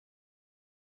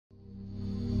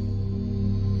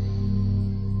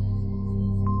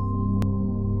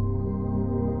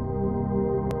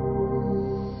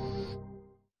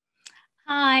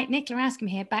Hi, Nicola Askham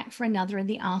here, back for another in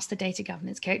the Ask the Data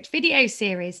Governance Coach video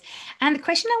series. And the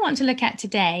question I want to look at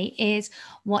today is,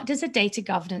 what does a data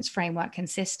governance framework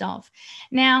consist of?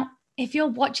 Now, if you're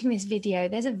watching this video,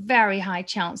 there's a very high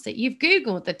chance that you've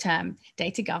Googled the term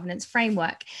data governance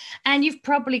framework, and you've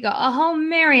probably got a whole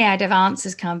myriad of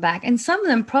answers come back, and some of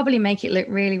them probably make it look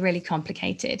really, really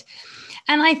complicated.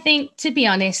 And I think, to be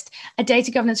honest, a data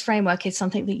governance framework is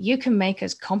something that you can make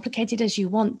as complicated as you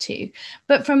want to.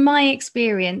 But from my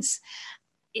experience,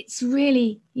 it's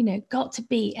really, got to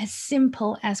be as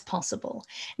simple as possible.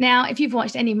 Now, if you've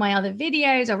watched any of my other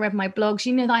videos or read my blogs,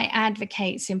 you know that I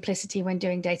advocate simplicity when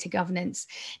doing data governance.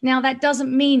 Now, that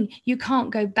doesn't mean you can't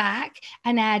go back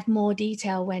and add more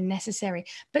detail when necessary,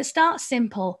 but start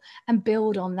simple and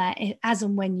build on that as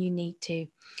and when you need to.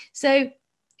 So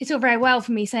it's all very well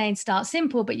for me saying start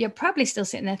simple, but you're probably still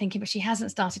sitting there thinking, but she hasn't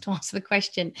started to answer the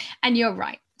question. And you're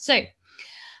right. So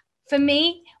for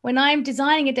me, when I'm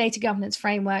designing a data governance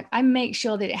framework, I make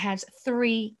sure that it has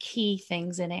three key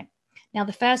things in it. Now,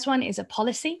 the first one is a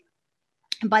policy.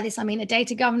 And by this, I mean a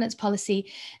data governance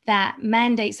policy that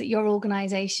mandates that your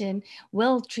organization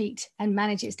will treat and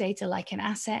manage its data like an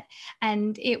asset,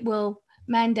 and it will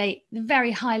mandate the very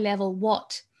high level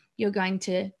what you're going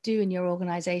to do in your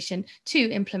organization to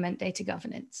implement data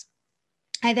governance.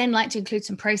 I then like to include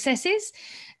some processes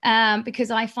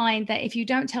because I find that if you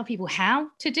don't tell people how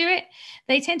to do it,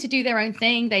 they tend to do their own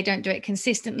thing. They don't do it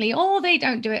consistently, or they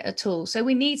don't do it at all. So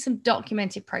we need some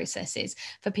documented processes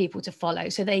for people to follow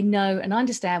so they know and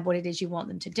understand what it is you want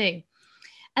them to do.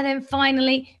 And then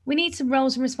finally, we need some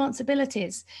roles and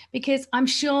responsibilities, because I'm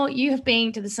sure you have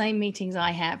been to the same meetings I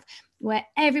have, where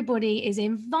everybody is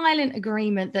in violent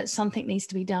agreement that something needs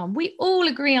to be done. We all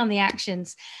agree on the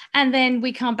actions. And then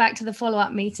we come back to the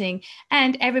follow-up meeting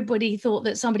and everybody thought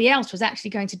that somebody else was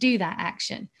actually going to do that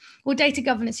action. Well, data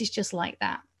governance is just like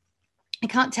that. I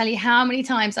can't tell you how many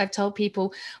times I've told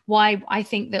people why I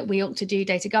think that we ought to do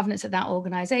data governance at that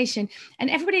organization,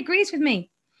 and everybody agrees with me.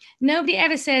 Nobody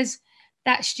ever says,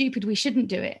 that's stupid, we shouldn't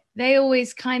do it. They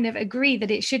always kind of agree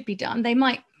that it should be done. They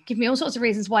might give me all sorts of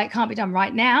reasons why it can't be done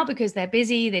right now, because they're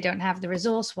busy, they don't have the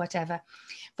resource, whatever.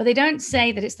 But they don't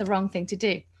say that it's the wrong thing to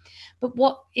do. But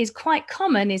what is quite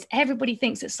common is everybody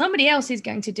thinks that somebody else is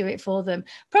going to do it for them.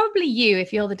 Probably you,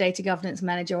 if you're the data governance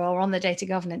manager or on the data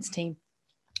governance team.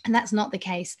 And that's not the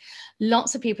case.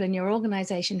 Lots of people in your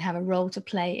organization have a role to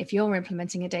play if you're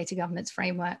implementing a data governance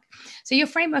framework. So your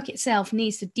framework itself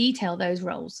needs to detail those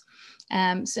roles.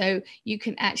 So you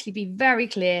can actually be very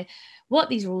clear what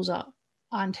these rules are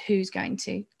and who's going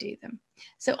to do them.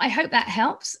 So I hope that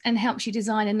helps and helps you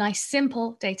design a nice,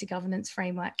 simple data governance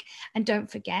framework. And don't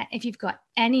forget, if you've got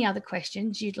any other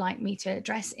questions you'd like me to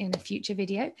address in a future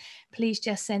video, please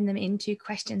just send them into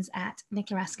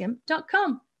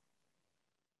questions@nicolaaskham.com.